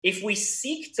If we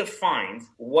seek to find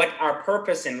what our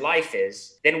purpose in life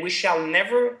is, then we shall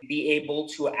never be able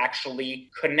to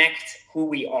actually connect who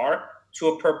we are to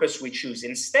a purpose we choose.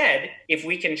 Instead, if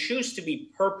we can choose to be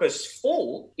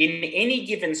purposeful in any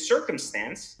given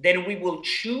circumstance, then we will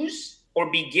choose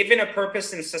or be given a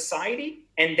purpose in society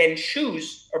and then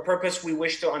choose a purpose we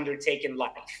wish to undertake in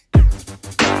life.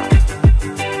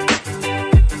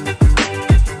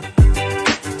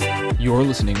 You're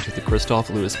listening to the Christoph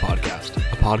Lewis Podcast,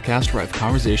 a podcast where I have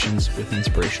conversations with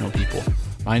inspirational people.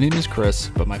 My name is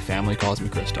Chris, but my family calls me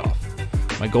Christoph.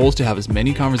 My goal is to have as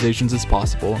many conversations as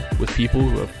possible with people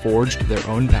who have forged their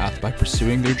own path by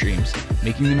pursuing their dreams,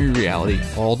 making them a reality,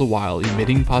 all the while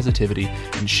emitting positivity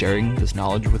and sharing this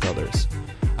knowledge with others.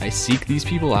 I seek these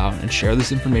people out and share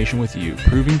this information with you,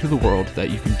 proving to the world that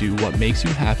you can do what makes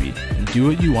you happy and do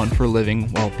what you want for a living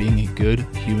while being a good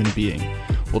human being.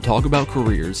 We'll talk about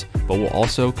careers, but we'll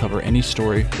also cover any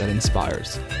story that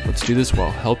inspires. Let's do this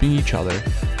while helping each other.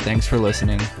 Thanks for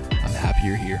listening. I'm happy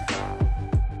you're here.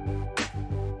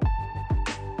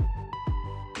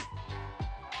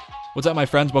 What's up, my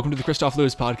friends? Welcome to the Christoph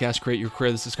Lewis Podcast, Create Your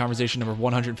Career. This is conversation number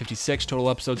 156, total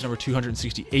episodes number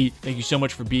 268. Thank you so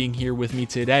much for being here with me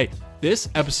today. This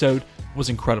episode was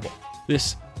incredible.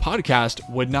 This podcast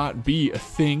would not be a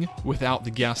thing without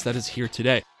the guest that is here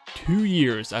today. 2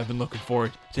 years I've been looking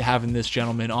forward to having this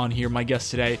gentleman on here. My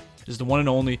guest today is the one and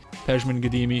only Pejman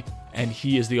Ghadimi, and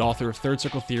he is the author of Third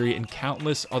Circle Theory and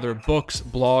countless other books,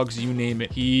 blogs, you name it.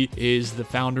 He is the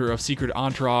founder of Secret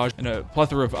Entourage and a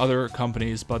plethora of other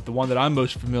companies, but the one that I'm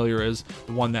most familiar is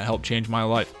the one that helped change my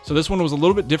life. So this one was a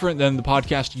little bit different than the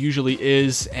podcast usually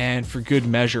is, and for good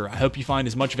measure. I hope you find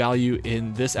as much value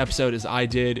in this episode as I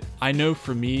did. I know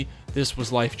for me, this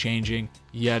was life-changing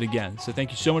yet again. So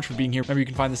thank you so much for being here. Remember, you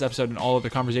can find this episode and all other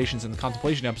conversations and the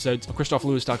contemplation episodes on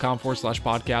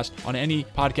christophlewis.com/podcast on any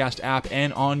podcast app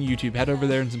and on YouTube. Head over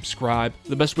there and subscribe.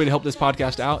 The best way to help this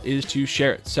podcast out is to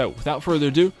share it. So without further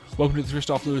ado, welcome to the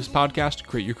Christoph Lewis Podcast,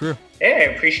 Create Your Career. Hey,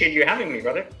 I appreciate you having me,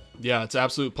 brother. Yeah, it's an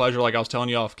absolute pleasure. Like I was telling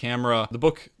you off camera, the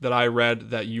book that I read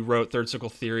that you wrote, Third Circle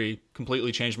Theory,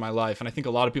 completely changed my life. And I think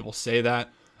a lot of people say that.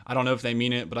 I don't know if they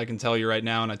mean it, but I can tell you right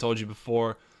now, and I told you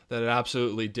before, that it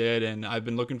absolutely did, and I've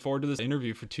been looking forward to this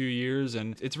interview for 2 years,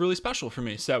 and it's really special for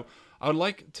me. So I would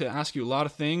like to ask you a lot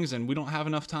of things, and we don't have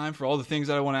enough time for all the things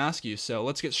that I want to ask you, so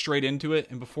let's get straight into it.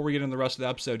 And before we get into the rest of the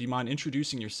episode, do you mind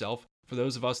introducing yourself for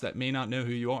those of us that may not know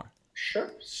who you are?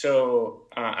 Sure. So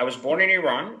I was born in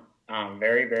Iran, in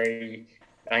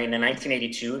the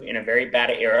 1982, in a very bad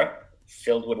era,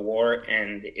 filled with war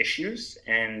and issues,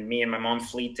 and me and my mom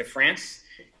fled to France.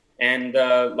 And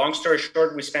long story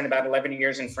short, we spent about 11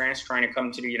 years in France trying to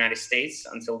come to the United States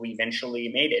until we eventually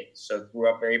made it. So grew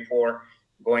up very poor,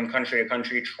 going country to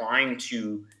country, trying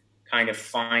to kind of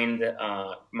find,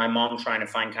 my mom trying to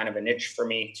find kind of a niche for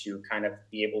me to kind of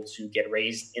be able to get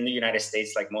raised in the United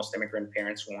States like most immigrant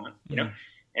parents want, you know.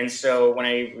 And so when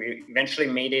I eventually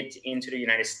made it into the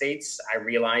United States, I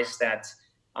realized that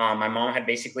my mom had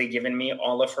basically given me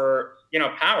all of her,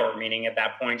 power, meaning at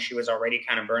that point, she was already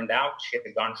kind of burned out. She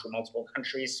had gone through multiple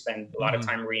countries, spent a lot of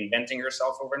time reinventing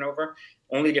herself over and over,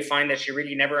 only to find that she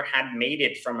really never had made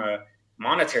it from a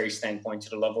monetary standpoint to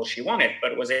the level she wanted,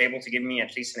 but was able to give me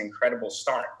at least an incredible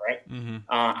start, right?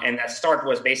 And that start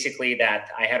was basically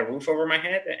that I had a roof over my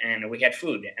head and we had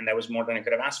food, and that was more than I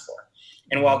could have asked for.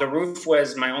 And while the roof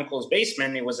was my uncle's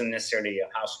basement, it wasn't necessarily a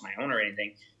house of my own or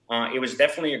anything. It was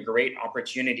definitely a great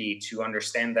opportunity to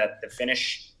understand that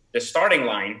the starting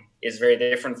line is very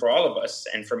different for all of us.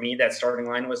 And for me, that starting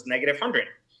line was -100.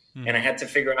 And I had to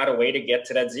figure out a way to get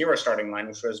to that zero starting line,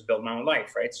 which was build my own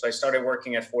life, right? So I started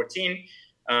working at 14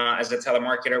 as a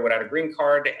telemarketer without a green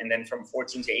card. And then from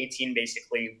 14 to 18,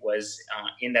 basically was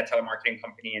in that telemarketing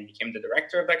company and became the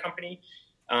director of that company.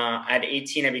 At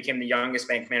 18, I became the youngest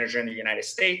bank manager in the United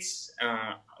States,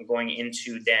 going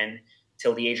into then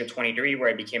till the age of 23, where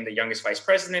I became the youngest vice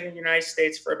president in the United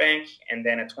States for a bank. And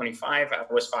then at 25, I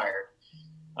was fired.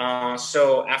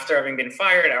 So after having been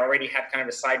fired, I already had kind of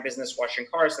a side business washing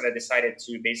cars that I decided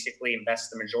to basically invest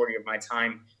the majority of my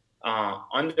time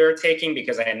undertaking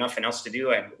because I had nothing else to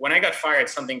do. And when I got fired,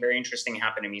 something very interesting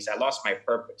happened to me. So I lost my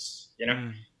purpose,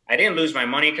 I didn't lose my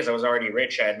money because I was already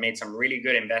rich. I had made some really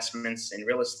good investments in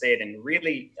real estate and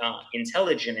really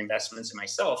intelligent investments in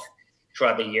myself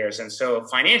throughout the years. And so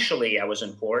financially, I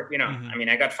wasn't poor.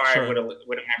 I got fired with a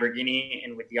Lamborghini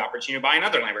and with the opportunity to buy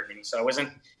another Lamborghini. So I wasn't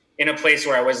in a place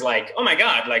where I was like, oh my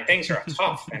God, like things are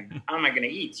tough and how am I going to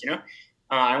eat?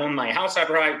 I own my house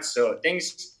outright. So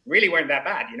things really weren't that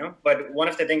bad, But one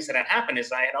of the things that had happened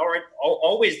is I had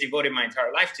always devoted my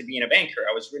entire life to being a banker.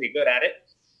 I was really good at it.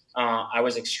 I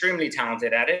was extremely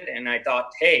talented at it. And I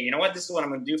thought, hey, you know what? This is what I'm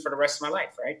going to do for the rest of my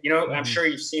life, right? I'm sure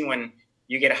you've seen when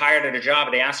you get hired at a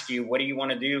job, they ask you, what do you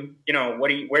want to do?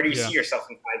 Where do you see yourself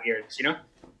in 5 years,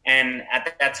 And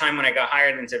at that time when I got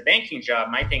hired into a banking job,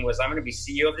 my thing was, I'm going to be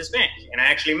CEO of this bank. And I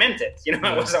actually meant it.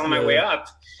 I was on my way up.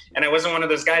 And I wasn't one of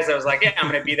those guys that was like, yeah, I'm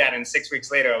going to be that. And 6 weeks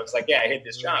later, I was like, yeah, I hit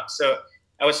this job. So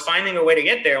I was finding a way to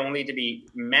get there, only to be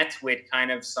met with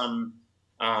kind of some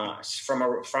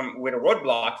with a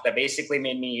roadblock that basically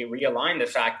made me realign the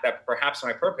fact that perhaps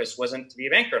my purpose wasn't to be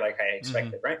a banker like I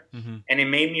expected, right? And it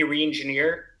made me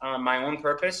re-engineer my own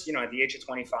purpose, at the age of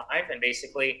 25, and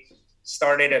basically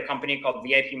started a company called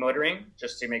VIP Motoring,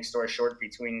 just to make story short,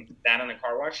 between that and the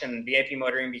car wash. And VIP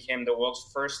Motoring became the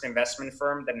world's first investment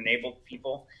firm that enabled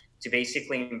people to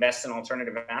basically invest in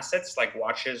alternative assets like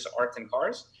watches, art, and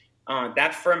cars.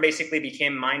 That firm basically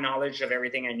became my knowledge of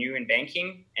everything I knew in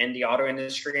banking and the auto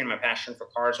industry and my passion for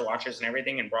cars, watches, and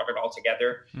everything, and brought it all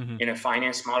together in a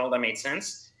finance model that made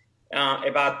sense.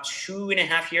 About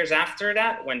 2.5 years after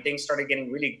that, when things started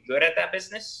getting really good at that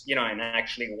business, and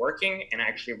actually working, and I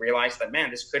actually realized that,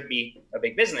 man, this could be a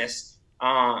big business.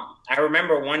 I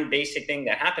remember one basic thing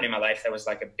that happened in my life that was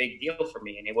like a big deal for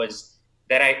me. And it was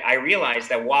that I realized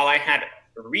that while I had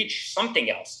reached something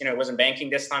else, it wasn't banking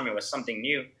this time, it was something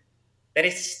new, that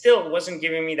it still wasn't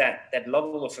giving me that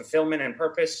level of fulfillment and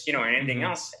purpose, or anything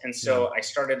else. And so I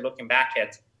started looking back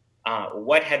at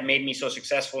what had made me so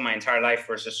successful my entire life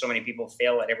versus so many people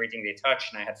fail at everything they touch.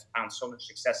 And I had found so much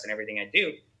success in everything I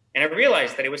do. And I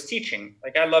realized that it was teaching.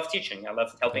 Like, I love teaching. I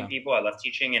love helping people. I love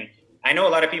teaching. And I know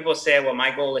a lot of people say, well,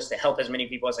 my goal is to help as many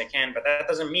people as I can, but that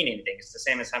doesn't mean anything. It's the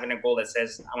same as having a goal that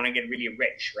says, I want to get really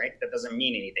rich, right? That doesn't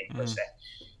mean anything per se.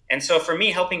 And so for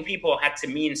me, helping people had to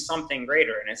mean something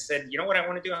greater. And I said, you know what I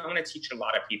want to do? I want to teach a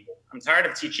lot of people. I'm tired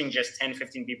of teaching just 10,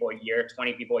 15 people a year,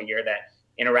 20 people a year that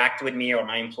interact with me, or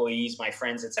my employees, my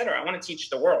friends, etc. I want to teach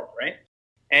the world, right?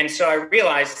 And so I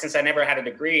realized, since I never had a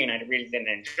degree and I really didn't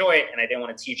enjoy it, and I didn't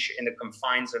want to teach in the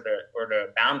confines or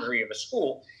the boundary of a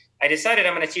school, I decided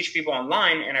I'm going to teach people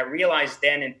online. And I realized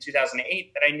then in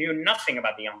 2008 that I knew nothing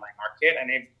about the online market.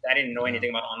 And I didn't know anything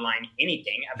about online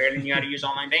anything. I barely knew how to use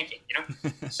online banking,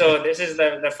 So this is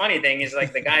the funny thing, is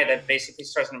like the guy that basically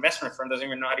starts an investment firm doesn't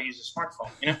even know how to use a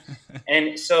smartphone,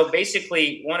 And so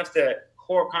basically one of the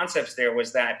core concepts there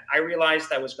was that I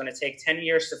realized I was going to take 10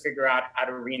 years to figure out how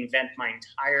to reinvent my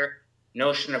entire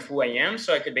notion of who I am,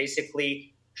 so I could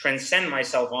basically transcend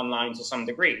myself online to some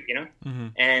degree,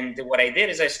 And what I did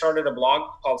is I started a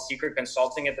blog called Secret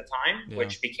Consulting at the time,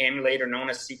 which became later known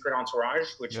as Secret Entourage,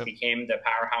 which became the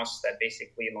powerhouse that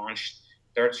basically launched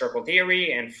Third Circle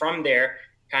Theory. And from there,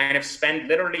 kind of spent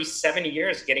literally 7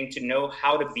 years getting to know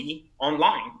how to be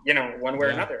online, one way or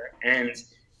another. And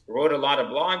wrote a lot of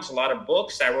blogs, a lot of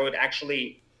books. I wrote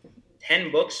actually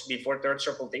 10 books before Third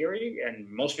Circle Theory, and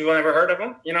most people never heard of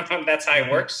them. That's how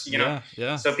it works,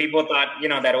 So people thought,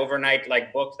 that overnight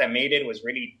book that made it was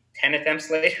really 10 attempts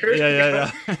later.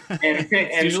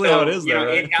 And usually so, how it is, though,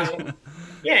 right?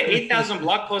 8,000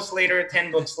 blog posts later,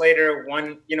 10 books later,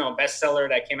 one, bestseller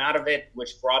that came out of it,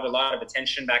 which brought a lot of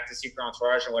attention back to Secret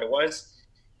Entourage and what it was.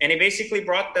 And it basically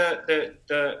brought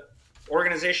the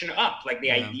organization up, the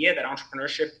idea that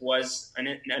entrepreneurship was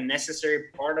a necessary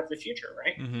part of the future,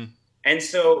 right? And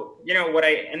so, what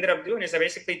I ended up doing is I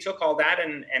basically took all that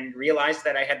and realized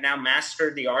that I had now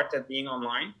mastered the art of being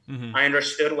online. I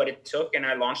understood what it took, and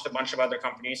I launched a bunch of other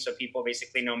companies. So people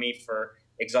basically know me for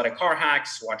Exotic Car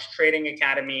Hacks, Watch Trading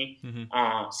Academy,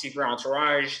 Secret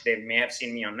Entourage. They may have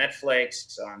seen me on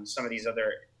Netflix, some of these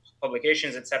other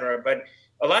publications, etc. But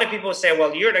a lot of people say,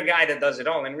 well, you're the guy that does it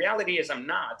all. And reality is I'm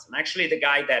not. I'm actually the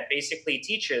guy that basically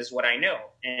teaches what I know.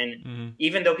 And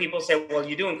even though people say, well,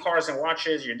 you're doing cars and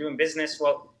watches, you're doing business.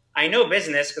 Well, I know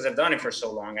business because I've done it for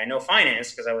so long. I know finance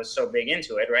because I was so big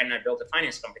into it, right? And I built a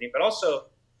finance company. But also,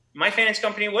 my finance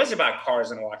company was about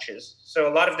cars and watches.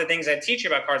 So a lot of the things I teach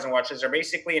about cars and watches are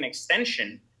basically an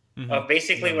extension of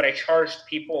basically what I charged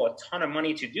people a ton of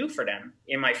money to do for them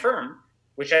in my firm,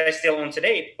 which I still own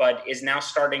today, but is now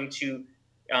starting to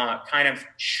kind of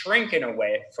shrink in a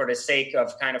way for the sake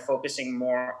of kind of focusing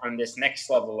more on this next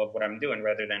level of what I'm doing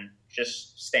rather than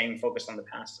just staying focused on the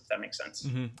past, if that makes sense.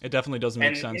 It definitely does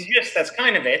make sense. And just that's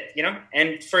kind of it,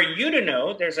 And for you to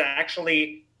know, there's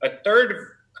actually a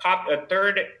third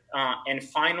and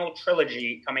final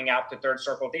trilogy coming out to Third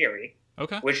Circle Theory,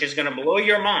 which is going to blow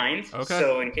your mind.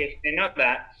 So in case you didn't know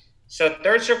that. So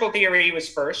Third Circle Theory was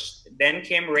first, then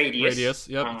came Radius. It's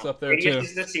up there Radius too.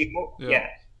 is the sequel.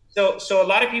 So a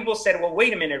lot of people said, well,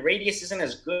 wait a minute, Radius isn't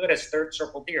as good as Third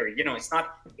Circle Theory.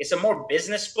 It's a more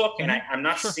business book. And I'm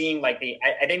not seeing I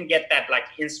didn't get that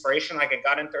inspiration like I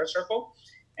got in Third Circle.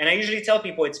 And I usually tell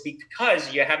people it's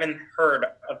because you haven't heard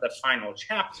of the final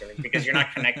chapter, because you're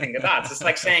not connecting the dots. It's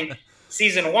like saying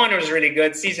season 1 was really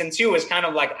good. Season 2 was kind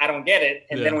of like, I don't get it.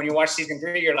 And then when you watch season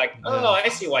 3, you're like, oh, I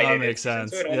see why that it makes is.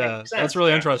 sense. Season 2, Yeah, makes sense, that's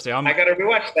really interesting. I got to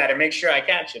rewatch that and make sure I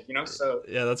catch it, So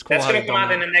yeah, that's cool. That's going to come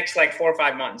out in the next like 4 or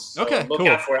 5 months. So okay, look cool.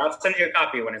 out for it. I'll send you a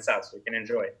copy when it's out so you can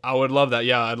enjoy it. I would love that.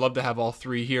 Yeah, I'd love to have all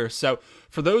 3 here. So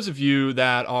for those of you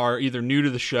that are either new to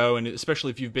the show, and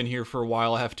especially if you've been here for a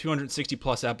while, I have 260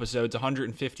 plus episodes,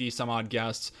 150 some odd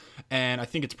guests, and I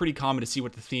think it's pretty common to see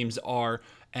what the themes are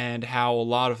and how a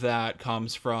lot of that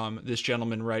comes from this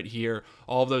gentleman right here.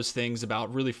 All of those things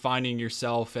about really finding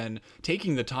yourself and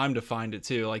taking the time to find it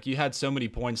too. Like you had so many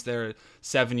points there,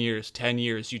 7 years, 10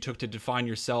 years you took to define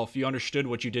yourself. You understood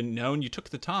what you didn't know and you took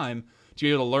the time to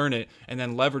be able to learn it and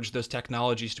then leverage those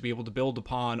technologies to be able to build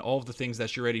upon all of the things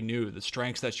that you already knew, the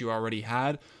strengths that you already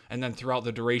had, and then throughout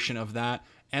the duration of that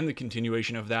and the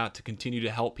continuation of that to continue to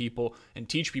help people and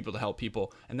teach people to help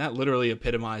people. And that literally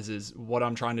epitomizes what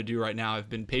I'm trying to do right now. I've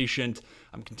been patient.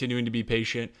 I'm continuing to be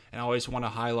patient. And I always want to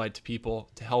highlight to people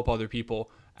to help other people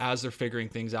as they're figuring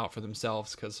things out for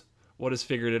themselves. Because what does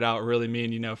figured it out really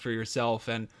mean, for yourself?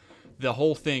 And the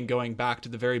whole thing going back to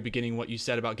the very beginning, what you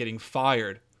said about getting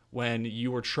fired when you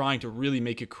were trying to really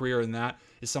make a career in that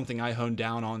is something I honed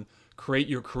down on. Create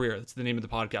your career. That's the name of the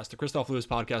podcast, the Christoph Lewis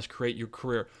podcast, Create Your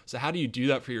Career. So how do you do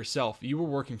that for yourself? You were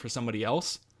working for somebody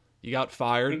else. You got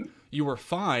fired. Mm-hmm. You were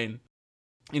fine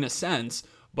in a sense,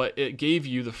 but it gave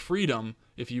you the freedom,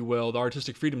 if you will, the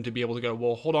artistic freedom to be able to go,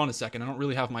 well, hold on a second. I don't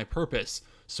really have my purpose.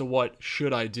 So what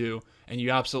should I do? And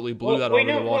you absolutely blew that over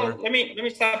the water. Let me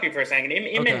stop you for a second.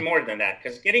 It meant more than that,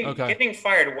 because getting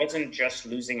fired wasn't just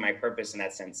losing my purpose in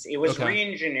that sense. It was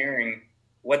re-engineering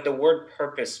what the word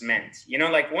purpose meant.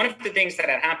 Like one of the things that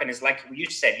had happened is, like you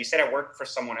said I worked for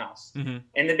someone else. Mm-hmm.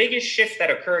 And the biggest shift that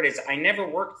occurred is I never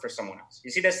worked for someone else. You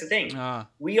see, that's the thing.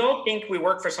 We all think we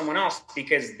work for someone else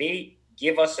because they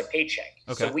give us a paycheck.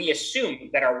 Okay. So we assume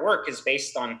that our work is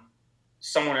based on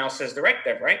someone else's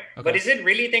directive, right? Okay. But is it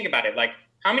really, think about it, like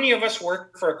how many of us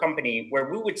work for a company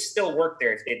where we would still work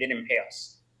there if they didn't pay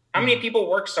us? How many people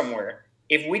work somewhere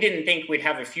if we didn't think we'd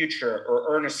have a future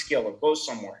or earn a skill or go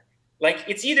somewhere? Like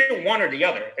it's either one or the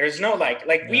other. There's no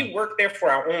we work there for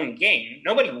our own gain.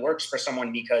 Nobody works for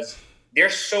someone because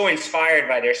they're so inspired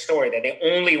by their story that they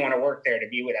only want to work there to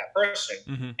be with that person.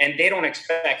 Mm-hmm. And they don't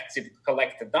expect to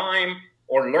collect a dime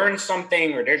or learn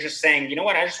something, or they're just saying, you know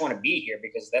what, I just want to be here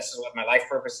because this is what my life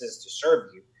purpose is, to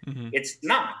serve you. Mm-hmm. It's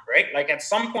not, right? Like at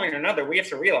some point or another, we have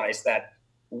to realize that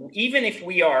even if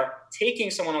we are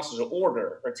taking someone else's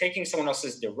order or taking someone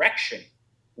else's direction,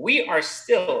 we are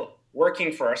still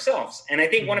working for ourselves. And I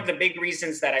think one of the big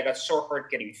reasons that I got so hurt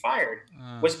getting fired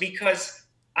was because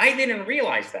I didn't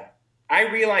realize that. I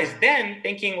realized then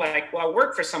thinking like, well, I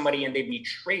work for somebody and they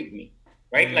betrayed me,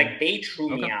 right? Mm-hmm. Like they threw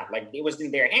me out, like it was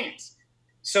in their hands.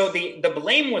 So the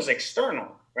blame was external,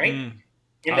 right? And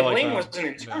the blame wasn't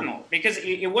internal because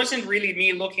it wasn't really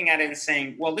me looking at it and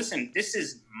saying, well, listen, this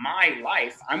is my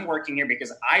life. I'm working here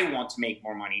because I want to make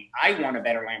more money. I want a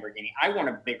better Lamborghini. I want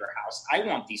a bigger house. I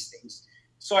want these things.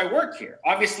 So I work here.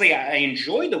 Obviously, I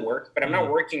enjoy the work, but I'm not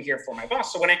working here for my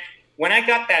boss. So when I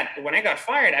got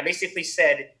fired, I basically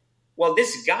said, well,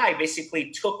 this guy basically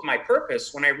took my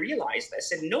purpose. When I realized, I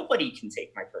said, nobody can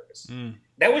take my purpose.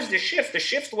 That was the shift. The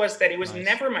shift was that it was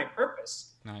never my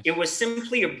purpose. Nice. It was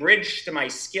simply a bridge to my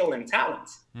skill and talent.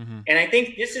 Mm-hmm. And I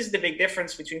think this is the big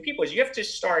difference between people is you have to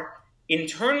start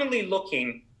internally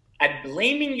looking at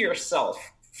blaming yourself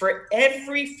for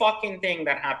every fucking thing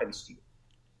that happens to you.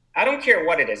 I don't care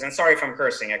what it is. And sorry if I'm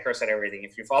cursing. I curse at everything.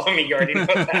 If you follow me, you already know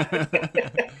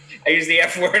that. I use the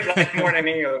F word like more than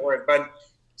any other word. But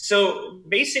so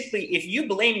basically, if you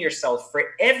blame yourself for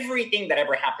everything that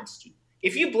ever happens to you,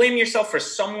 if you blame yourself for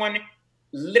someone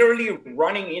literally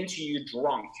running into you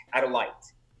drunk at a light,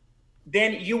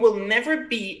 then you will never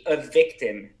be a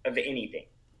victim of anything.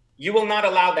 You will not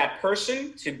allow that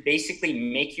person to basically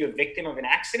make you a victim of an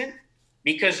accident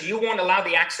because you won't allow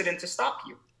the accident to stop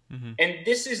you. Mm-hmm. And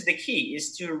this is the key,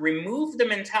 is to remove the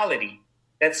mentality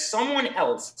that someone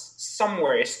else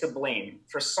somewhere is to blame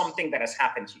for something that has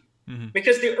happened to you. Mm-hmm.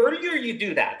 Because the earlier you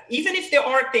do that, even if there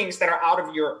are things that are out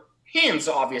of your hands,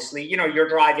 obviously, you're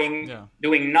driving,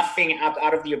 doing nothing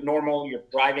out of the abnormal, you're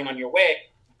driving on your way,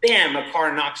 bam, a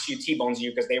car knocks you, T-bones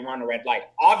you because they run a red light.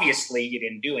 Obviously, you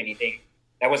didn't do anything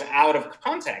that was out of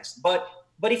context. But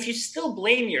if you still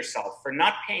blame yourself for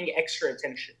not paying extra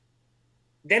attention,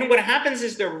 then what happens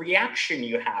is the reaction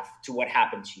you have to what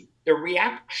happened to you, the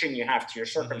reaction you have to your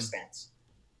circumstance,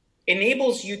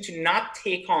 enables you to not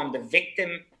take on the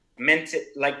victim,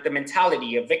 the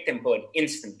mentality of victimhood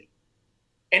instantly.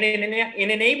 And it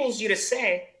enables you to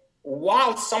say,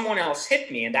 while someone else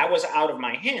hit me and that was out of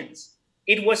my hands,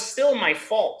 it was still my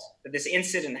fault that this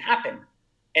incident happened.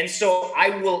 And so I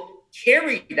will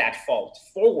carry that fault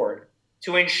forward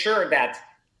to ensure that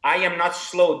I am not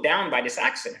slowed down by this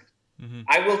accident. Mm-hmm.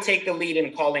 I will take the lead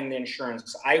in calling the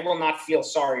insurance. I will not feel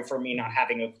sorry for me not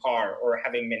having a car or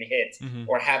having been hit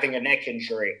or having a neck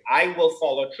injury. I will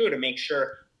follow through to make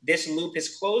sure this loop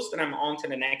is closed and I'm on to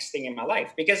the next thing in my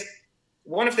life. Because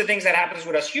one of the things that happens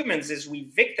with us humans is we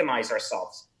victimize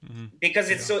ourselves because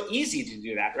it's so easy to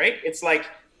do that, right? It's like,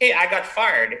 hey, I got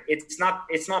fired. It's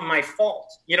not my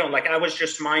fault. Like I was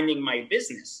just minding my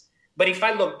business. But if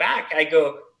I look back, I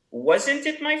go, wasn't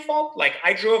it my fault? Like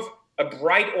I drove a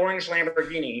bright orange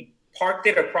Lamborghini, parked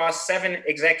it across 7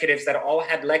 executives that all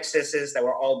had Lexuses that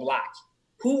were all black.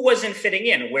 Who wasn't fitting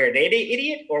in? Were they the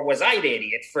idiot or was I the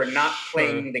idiot for not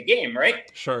playing the game, right?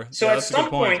 Sure. So at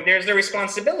some point, there's the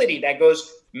responsibility that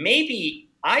goes, maybe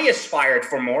I aspired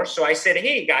for more. So I said,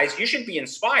 hey, guys, you should be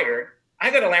inspired. I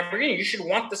got a Lamborghini. You should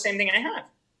want the same thing I have.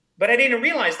 But I didn't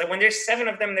realize that when there's 7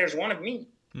 of them, there's 1 of me.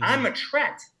 I'm a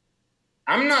threat.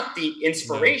 I'm not the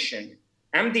inspiration.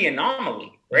 I'm the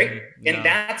anomaly, right? And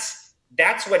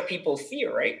that's what people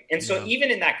fear, right? And so even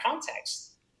in that context,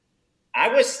 I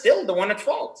was still the one at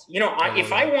fault.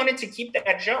 If I wanted to keep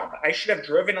that job, I should have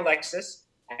driven a Lexus.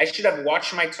 I should have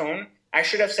watched my tone. I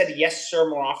should have said, yes, sir,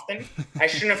 more often. I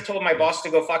shouldn't have told my boss to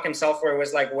go fuck himself where it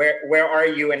was like, where are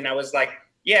you? And I was like,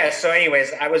 yeah, so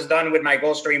anyways, I was done with my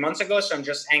goals 3 months ago, so I'm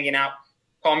just hanging out.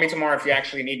 Call me tomorrow if you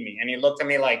actually need me. And he looked at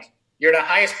me like, you're the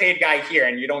highest paid guy here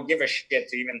and you don't give a shit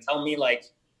to even tell me like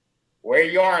where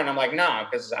you are. And I'm like, no,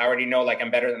 because I already know like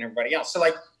I'm better than everybody else. So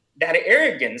like that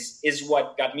arrogance is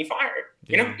what got me fired.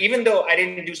 Even though I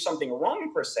didn't do something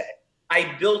wrong per se,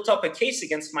 I built up a case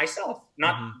against myself,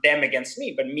 not them against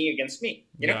me, but me against me,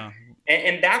 you know?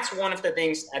 And that's one of the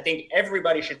things I think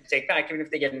everybody should take back, even if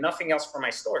they get nothing else from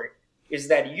my story, is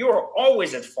that you're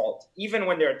always at fault. Even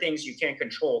when there are things you can't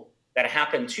control that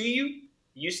happen to you,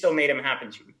 you still made them happen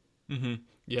to you.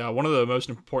 Yeah, one of the most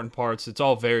important parts, it's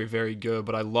all very, very good,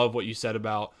 but I love what you said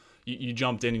about, you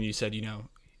jumped in and you said,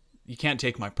 you can't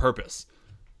take my purpose.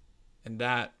 And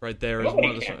that right there is one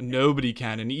of the, nobody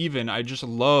can. And even, I just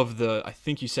love I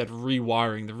think you said the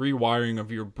rewiring of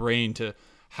your brain to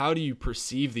how do you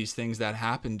perceive these things that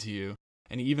happen to you?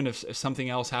 And even if something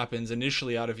else happens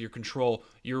initially out of your control,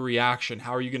 your reaction,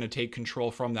 how are you going to take control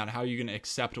from that? How are you going to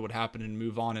accept what happened and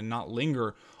move on and not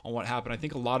linger on what happened? I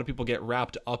think a lot of people get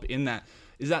wrapped up in that.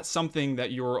 Is that something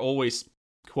that you're always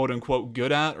quote unquote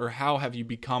good at, or how have you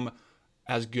become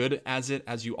as good as it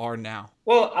as you are now?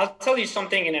 Well, I'll tell you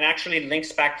something, and it actually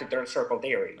links back to third circle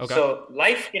theory. Okay. So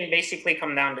life can basically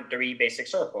come down to 3 basic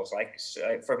circles. Like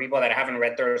for people that haven't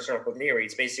read third circle theory,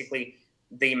 it's basically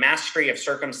the mastery of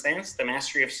circumstance, the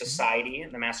mastery of society,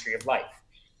 and the mastery of life.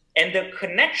 And the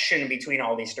connection between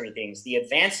all these 3 things, the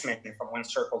advancement from one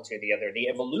circle to the other, the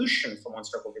evolution from one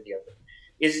circle to the other,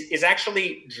 is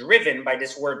actually driven by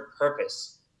this word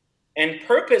purpose. And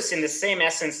purpose, in the same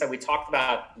essence that we talked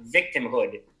about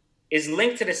victimhood, is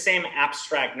linked to the same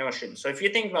abstract notion. So if you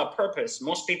think about purpose,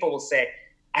 most people will say,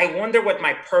 I wonder what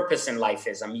my purpose in life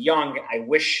is. I'm young. I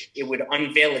wish it would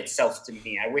unveil itself to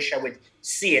me. I wish I would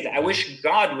see it. I wish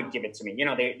God would give it to me.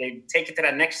 They take it to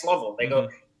that next level. They go,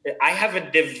 I have a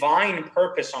divine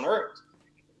purpose on earth.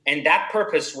 And that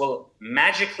purpose will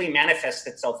magically manifest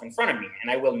itself in front of me. And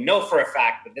I will know for a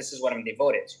fact that this is what I'm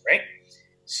devoted to, right?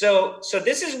 So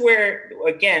this is where,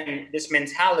 again, this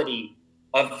mentality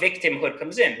of victimhood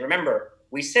comes in. Remember,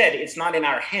 we said it's not in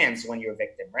our hands when you're a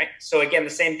victim, right? So again, the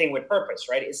same thing with purpose,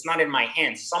 right? It's not in my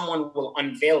hands. Someone will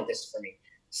unveil this for me.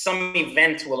 Some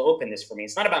event will open this for me.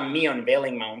 It's not about me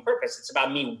unveiling my own purpose. It's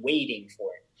about me waiting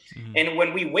for it. And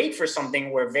when we wait for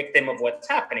something, we're a victim of what's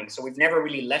happening. So we've never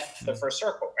really left the first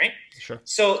circle, right? Sure.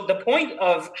 So the point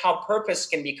of how purpose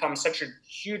can become such a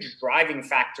huge driving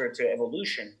factor to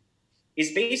evolution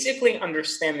is basically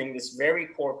understanding this very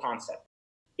core concept.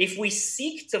 If we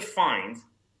seek to find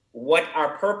what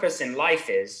our purpose in life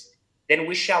is, then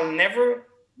we shall never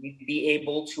be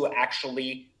able to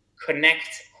actually connect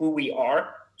who we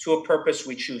are to a purpose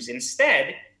we choose.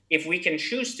 Instead, if we can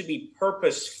choose to be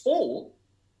purposeful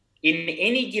in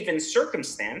any given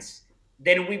circumstance,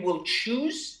 then we will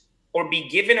choose or be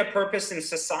given a purpose in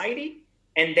society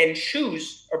and then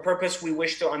choose a purpose we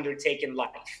wish to undertake in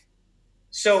life.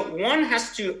 So one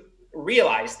has to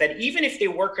realize that even if they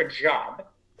work a job,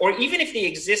 or even if they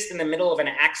exist in the middle of an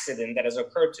accident that has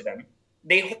occurred to them,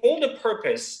 they hold a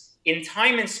purpose in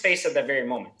time and space at that very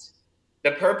moment.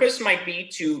 The purpose might be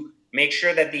to make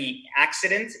sure that the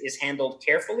accident is handled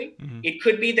carefully. Mm-hmm. It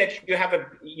could be that you have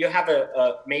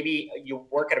a maybe you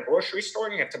work at a grocery store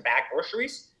and you have to bag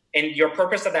groceries, and your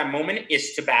purpose at that moment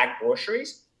is to bag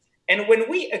groceries. And when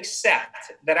we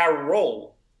accept that our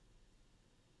role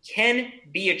can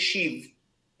be achieved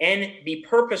and be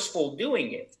purposeful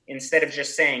doing it, instead of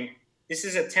just saying, this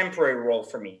is a temporary role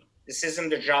for me, this isn't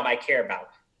the job I care about,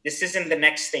 this isn't the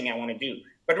next thing I want to do,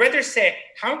 but rather say,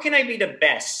 how can I be the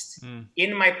best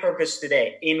in my purpose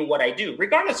today, in what I do,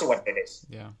 regardless of what it is?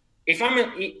 Yeah.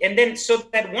 And then so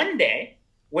that one day,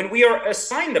 when we are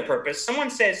assigned the purpose, someone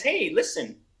says, hey,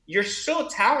 listen, you're so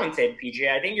talented,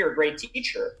 PJ. I think you're a great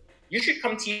teacher. You should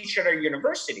come teach at our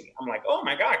university. I'm like, oh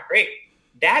my God, great.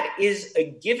 That is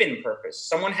a given purpose.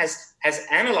 Someone has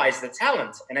analyzed the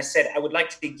talent and has said, I would like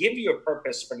to give you a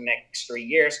purpose for the next 3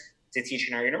 years to teach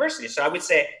in our university. So I would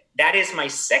say that is my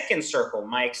second circle,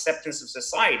 my acceptance of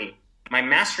society. My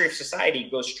mastery of society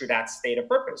goes through that state of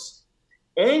purpose.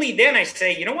 Only then I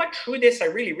say, you know what, through this, I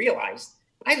really realized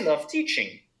I love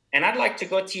teaching. And I'd like to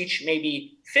go teach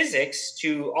maybe physics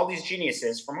to all these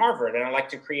geniuses from Harvard. And I'd like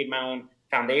to create my own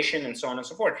foundation and so on and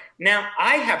so forth. Now,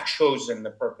 I have chosen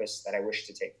the purpose that I wish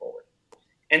to take forward.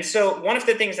 And so one of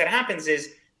the things that happens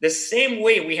is the same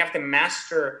way we have to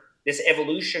master this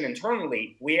evolution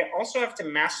internally, we also have to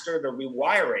master the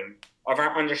rewiring of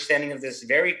our understanding of this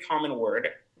very common word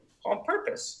called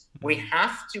purpose. We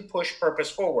have to push purpose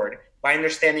forward by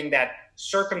understanding that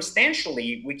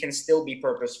circumstantially, we can still be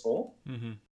purposeful.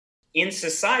 Mm-hmm. In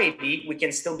society, we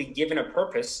can still be given a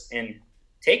purpose and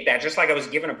take that, just like I was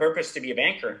given a purpose to be a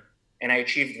banker and I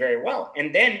achieved very well.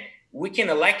 And then we can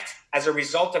elect, as a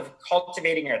result of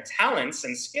cultivating our talents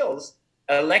and skills,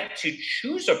 elect to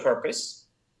choose a purpose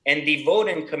and devote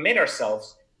and commit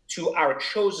ourselves to our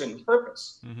chosen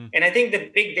purpose. Mm-hmm. And I think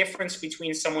the big difference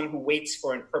between someone who waits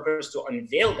for a purpose to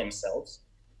unveil themselves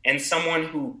and someone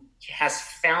who has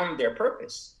found their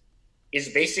purpose is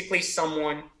basically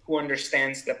someone who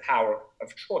understands the power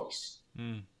of choice.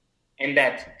 Mm. And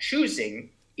that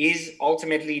choosing is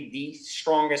ultimately the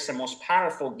strongest and most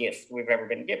powerful gift we've ever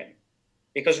been given.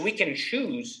 Because we can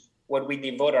choose what we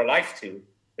devote our life to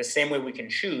the same way we can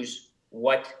choose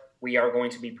what we are going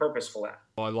to be purposeful at.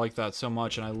 Well, I like that so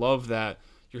much. And I love that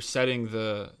you're setting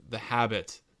the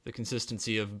habit, the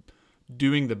consistency of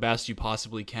doing the best you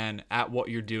possibly can at what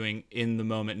you're doing in the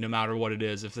moment, no matter what it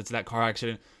is. If it's that car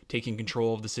accident, taking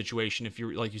control of the situation, if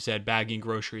you're, like you said, bagging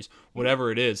groceries,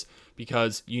 whatever it is,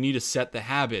 because you need to set the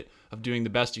habit of doing the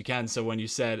best you can. So when you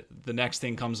said the next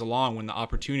thing comes along, when the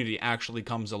opportunity actually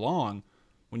comes along,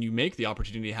 when you make the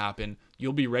opportunity happen,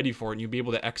 you'll be ready for it and you'll be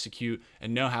able to execute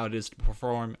and know how it is to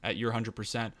perform at your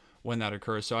 100% when that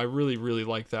occurs. So I really, really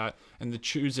like that. And the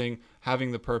choosing,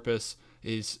 having the purpose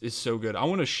is so good. I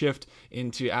want to shift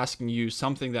into asking you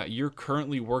something that you're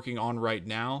currently working on right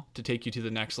now to take you to the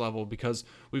next level, because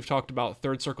we've talked about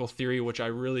third circle theory, which I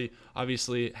really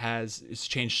obviously has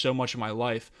changed so much of my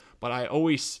life. But I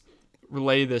always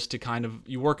relay this to kind of,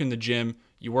 you work in the gym,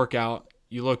 you work out,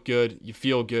 you look good, you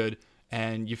feel good,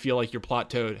 and you feel like you're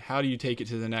plateaued. How do you take it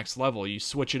to the next level? You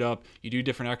switch it up, you do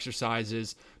different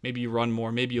exercises, maybe you run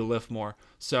more, maybe you lift more.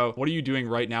 So what are you doing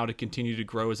right now to continue to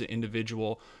grow as an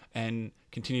individual and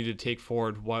continue to take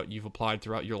forward what you've applied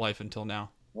throughout your life until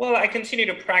now? Well, I continue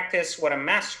to practice what I'm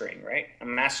mastering, right?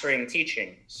 I'm mastering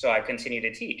teaching, so I continue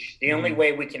to teach. The only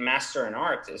way we can master an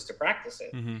art is to practice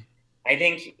it. Mm-hmm. I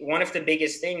think one of the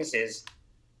biggest things is,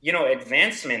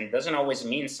 advancement doesn't always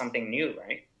mean something new,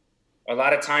 right? A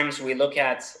lot of times we look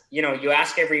at, you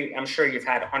ask I'm sure you've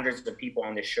had hundreds of people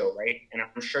on this show, right? And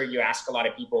I'm sure you ask a lot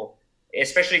of people,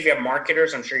 especially if you have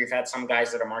marketers. I'm sure you've had some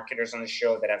guys that are marketers on the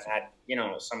show that have had,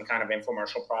 some kind of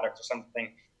infomercial product or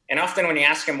something. And often when you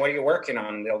ask them, what are you working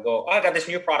on? They'll go, oh, I got this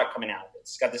new product coming out.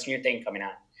 It's got this new thing coming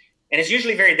out. And it's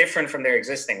usually very different from their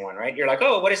existing one, right? You're like,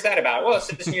 oh, what is that about? Well, it's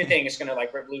this new thing. It's going to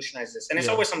revolutionize this. And it's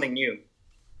always something new.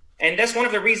 And that's one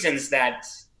of the reasons that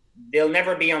they'll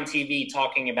never be on TV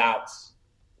talking about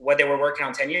what they were working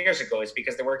on 10 years ago, is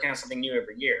because they're working on something new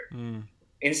every year. Mm.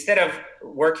 Instead of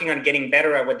working on getting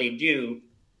better at what they do,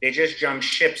 they just jump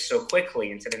ship so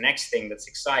quickly into the next thing that's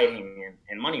exciting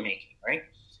and money-making, right?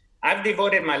 I've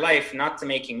devoted my life not to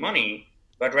making money,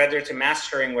 but rather to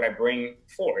mastering what I bring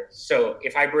forth. So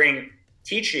if I bring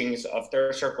teachings of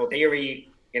third circle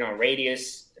theory,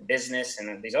 radius, business,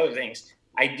 and these other things,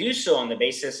 I do so on the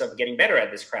basis of getting better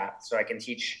at this craft so I can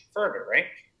teach further, right?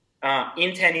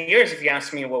 In 10 years, if you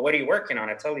ask me, well, what are you working on?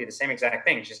 I tell you the same exact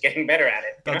thing, just getting better at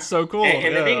it. That's so cool.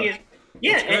 And the thing is,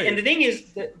 and the thing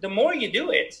is, the more you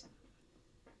do it,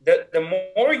 the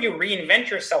more you reinvent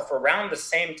yourself around the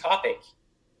same topic,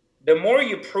 the more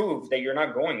you prove that you're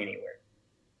not going anywhere.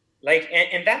 Like,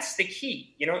 and that's the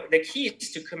key. The key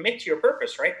is to commit to your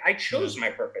purpose, right? I chose my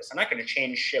purpose. I'm not going to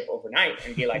change ship overnight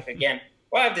and be like, again,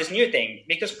 well, I have this new thing,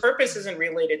 because purpose isn't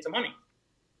related to money.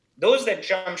 Those that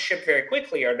jump ship very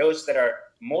quickly are those that are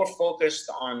more focused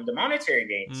on the monetary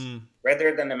gains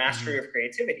rather than the mastery of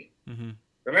creativity.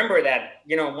 Remember that,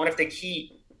 one of the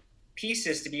key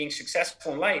pieces to being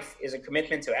successful in life is a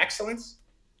commitment to excellence,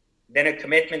 then a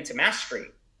commitment to mastery,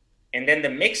 and then the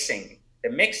mixing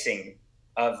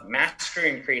of mastery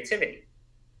and creativity.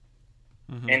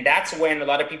 And that's when a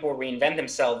lot of people reinvent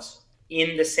themselves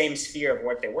in the same sphere of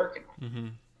what they're working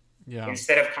on.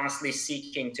 Instead of constantly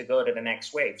seeking to go to the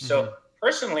next wave. So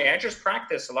personally, I just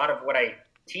practice a lot of what I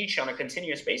teach on a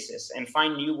continuous basis and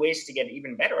find new ways to get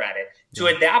even better at it, to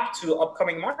adapt to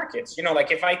upcoming markets.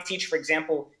 Like if I teach, for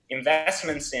example,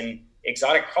 investments in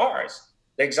exotic cars,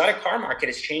 the exotic car market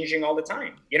is changing all the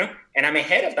time, and I'm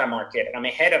ahead of that market, and I'm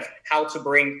ahead of how to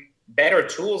bring better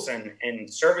tools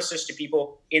and services to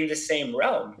people in the same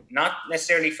realm, not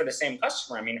necessarily for the same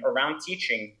customer. I mean, around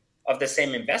teaching of the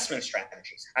same investment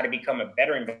strategies, how to become a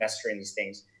better investor in these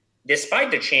things, despite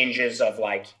the changes of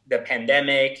like the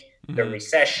pandemic, the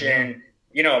recession,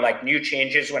 like new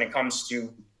changes when it comes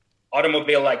to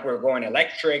automobile, like we're going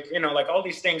electric, like all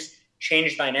these things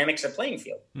change dynamics of playing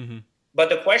field. But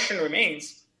the question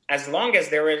remains, as long as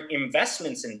there are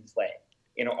investments in play,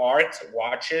 art,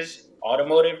 watches,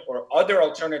 automotive, or other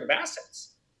alternative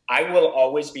assets, I will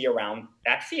always be around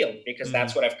that field because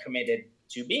that's what I've committed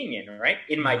to being in, right?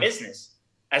 In my business.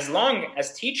 As long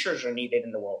as teachers are needed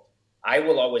in the world, I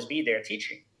will always be there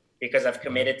teaching because I've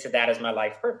committed to that as my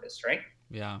life purpose, right?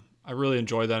 Yeah, I really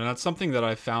enjoy that. And that's something that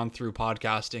I've found through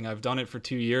podcasting. I've done it for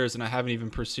 2 years and I haven't even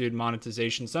pursued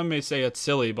monetization. Some may say it's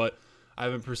silly, but I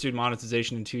haven't pursued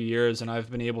monetization in 2 years, and I've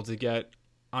been able to get,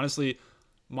 honestly,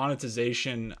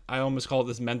 monetization. I almost call it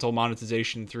this mental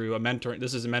monetization through a mentoring.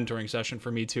 This is a mentoring session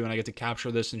for me too, and I get to capture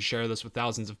this and share this with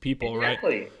thousands of people, right?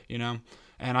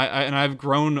 And I've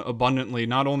grown abundantly,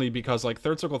 not only because like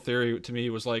Third Circle Theory to me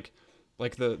was like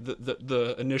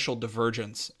the initial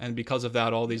divergence, and because of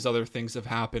that all these other things have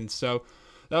happened. So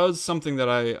that was something that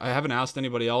I haven't asked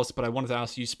anybody else, but I wanted to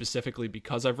ask you specifically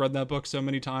because I've read that book so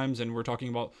many times, and we're talking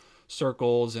about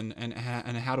circles and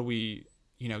how do we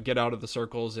get out of the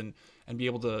circles and be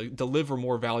able to deliver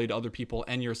more value to other people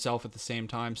and yourself at the same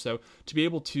time. So to be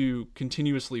able to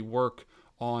continuously work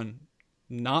on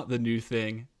not the new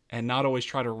thing and not always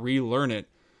try to relearn it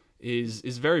is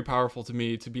very powerful to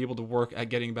me, to be able to work at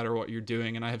getting better at what you're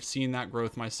doing. And I have seen that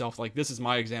growth myself. Like, this is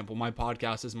my example. My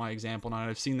podcast is my example. And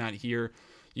I've seen that here.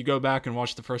 You go back and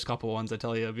watch the first couple ones, I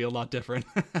tell you, it'll be a lot different.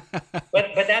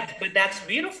 but that's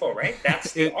beautiful, right?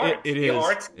 That's the art. It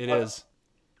is.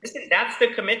 Listen, that's the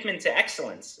commitment to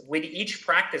excellence. With each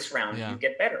practice round, you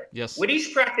get better. Yes. With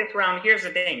each practice round, here's the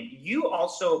thing. You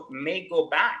also may go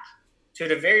back to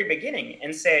the very beginning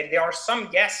and say, there are some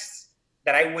guests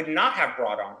that I would not have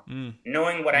brought on,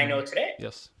 knowing what I know today.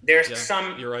 Yes. There's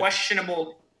some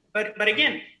questionable, but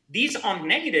again, these aren't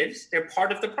negatives. They're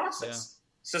part of the process. Yeah.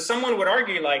 So someone would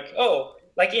argue like, oh,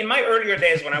 like in my earlier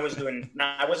days when I wasn't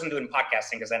doing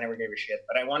podcasting because I never gave a shit,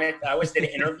 but I always did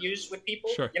interviews with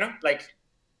people,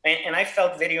 and I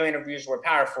felt video interviews were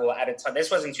powerful at a time.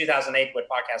 This was in 2008 when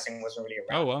podcasting wasn't really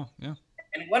around. Oh, wow. Yeah.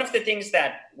 And one of the things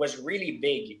that was really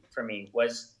big for me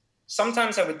was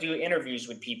sometimes I would do interviews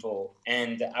with people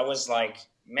and I was like,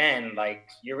 man, like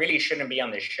you really shouldn't be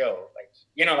on this show.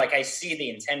 Like, I see the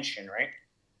intention, right?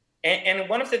 And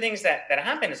one of the things that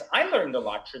happened is I learned a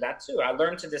lot through that too. I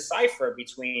learned to decipher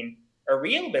between a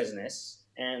real business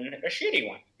and a shitty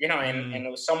one, and it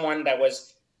was someone that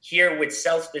was here with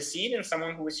self-deceit and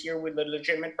someone who was here with a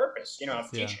legitimate purpose,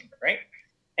 of teaching, right?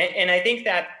 And I think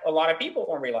that a lot of people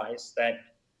don't realize that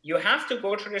you have to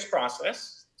go through this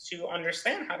process to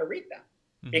understand how to read that,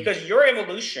 because your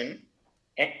evolution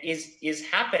is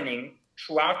happening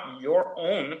throughout your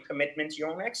own commitment to your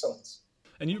own excellence.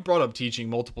 And you brought up teaching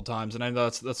multiple times, and I know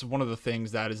that's one of the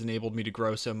things that has enabled me to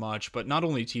grow so much, but not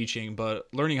only teaching, but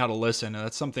learning how to listen. And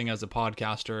that's something as a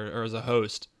podcaster or as a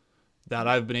host that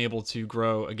I've been able to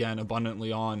grow again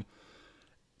abundantly on.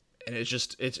 And it's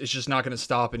just not going to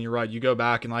stop. And you're right. You go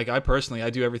back and like I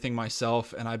do everything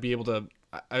myself, and I'd be able to,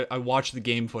 I watch the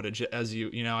game footage as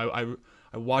I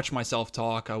watch myself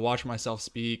talk, I watch myself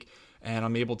speak, and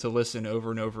I'm able to listen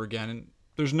over and over again. And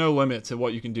there's no limit to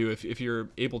what you can do if you're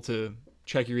able to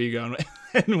check your ego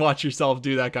and watch yourself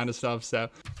do that kind of stuff. So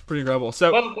pretty incredible.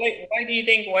 So well, why do you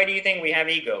think we have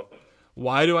ego?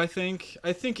 Why do I think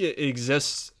it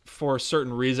exists for a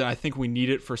certain reason. I think we need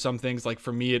it for some things. Like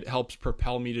for me, it helps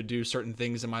propel me to do certain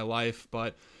things in my life,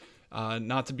 but I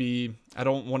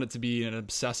don't want it to be an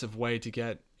obsessive way to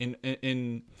get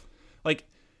in like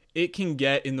it can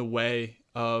get in the way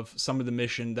of some of the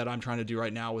mission that I'm trying to do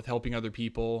right now with helping other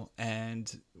people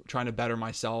and trying to better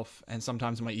myself. And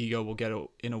sometimes my ego will get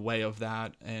in a way of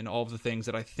that and all of the things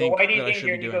that I think why do you that I think should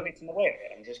your be ego doing. gets in the way of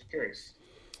it? I'm just curious.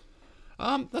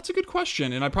 That's a good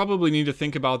question, and I probably need to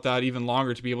think about that even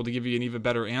longer to be able to give you an even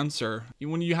better answer.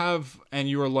 When you have, and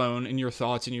you're alone in your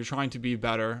thoughts and you're trying to be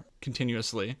better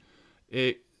continuously,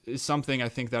 it is something I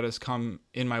think that has come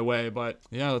in my way. But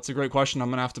yeah, that's a great question. I'm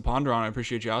going to have to ponder on. I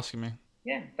appreciate you asking me.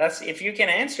 Yeah, that's if you can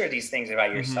answer these things about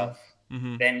yourself,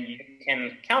 then you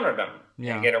can counter them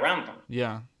and get around them.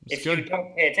 Yeah, if you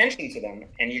don't pay attention to them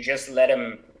and you just let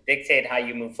them dictate how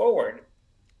you move forward,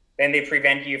 then they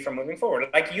prevent you from moving forward.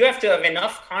 Like, you have to have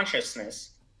enough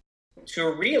consciousness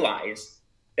to realize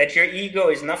that your ego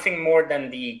is nothing more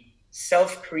than the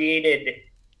self-created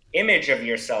image of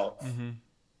yourself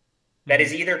that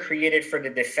is either created for the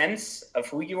defense of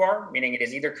who you are, meaning it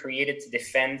is either created to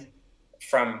defend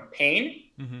from pain,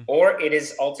 or it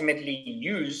is ultimately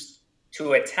used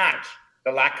to attack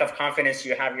the lack of confidence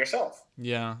you have yourself.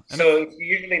 Yeah. So if you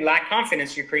usually lack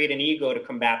confidence, you create an ego to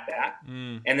combat that.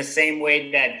 And the same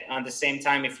way that on the same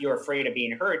time, if you're afraid of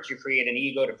being hurt, you create an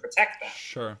ego to protect that.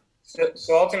 Sure.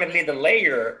 So ultimately, the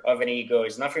layer of an ego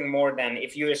is nothing more than,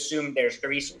 if you assume there's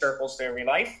 3 circles to every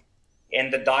life,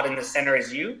 and the dot in the center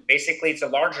is you, basically it's a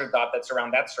larger dot that's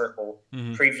around that circle,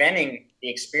 preventing the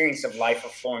experience of life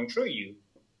of flowing through you,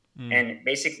 and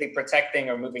basically protecting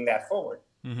or moving that forward.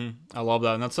 I love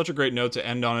that. And that's such a great note to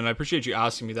end on. And I appreciate you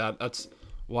asking me that. That's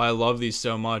why I love these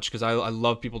so much, because I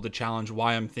love people to challenge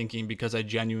why I'm thinking, because I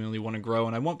genuinely want to grow.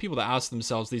 And I want people to ask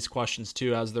themselves these questions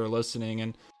too as they're listening.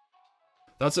 And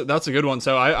that's a good one.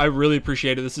 So I really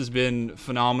appreciate it. This has been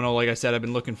phenomenal. Like I said, I've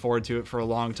been looking forward to it for a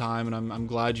long time, and I'm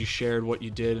glad you shared what you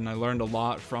did, and I learned a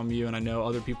lot from you, and I know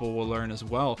other people will learn as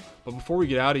well. But before we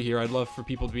get out of here, I'd love for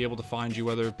people to be able to find you,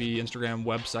 whether it be Instagram,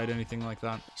 website, anything like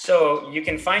that. So you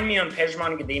can find me on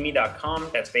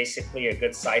pejmanghadimi.com. That's basically a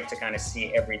good site to kind of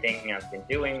see everything I've been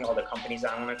doing, all the companies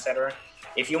I own, etc.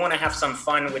 If you want to have some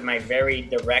fun with my very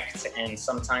direct and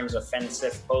sometimes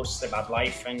offensive posts about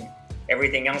life and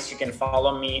everything else, you can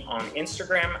follow me on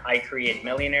Instagram. I Create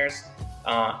Millionaires,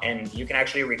 and you can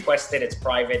actually request it. It's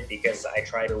private because I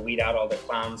try to weed out all the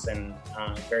clowns and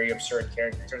very absurd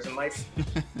characters in life.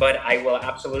 But I will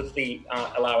absolutely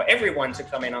allow everyone to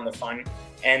come in on the fun.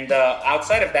 And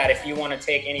outside of that, if you want to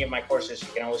take any of my courses, you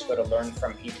can always go to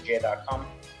learnfrompj.com.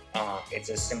 It's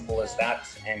as simple as that.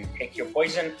 And pick your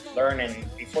poison, learn, and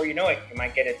before you know it, you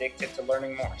might get addicted to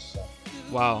learning more. So.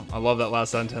 Wow, I love that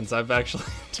last sentence. I've actually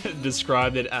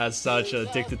described it as such,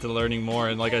 addicted to learning more.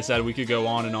 And like I said, we could go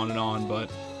on and on and on, but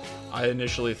I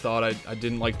initially thought I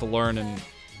didn't like to learn, and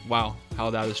wow, how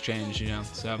that has changed, you know.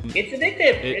 So it's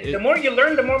addictive. The more you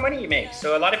learn, the more money you make.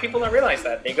 So a lot of people don't realize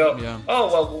that. They go, oh,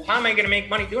 well, how am I going to make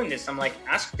money doing this? I'm like,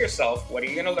 ask yourself, what are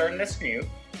you going to learn that's new?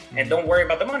 And don't worry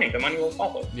about the money. The money will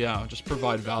follow. Yeah, just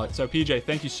provide value. So PJ,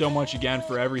 thank you so much again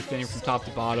for everything from top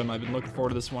to bottom. I've been looking forward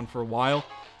to this one for a while.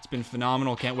 It's been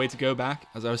phenomenal. Can't wait to go back,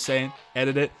 as I was saying,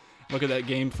 edit it, look at that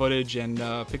game footage, and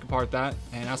pick apart that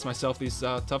and ask myself these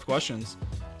tough questions.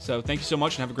 So thank you so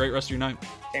much, and have a great rest of your night.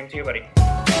 Same to you, buddy.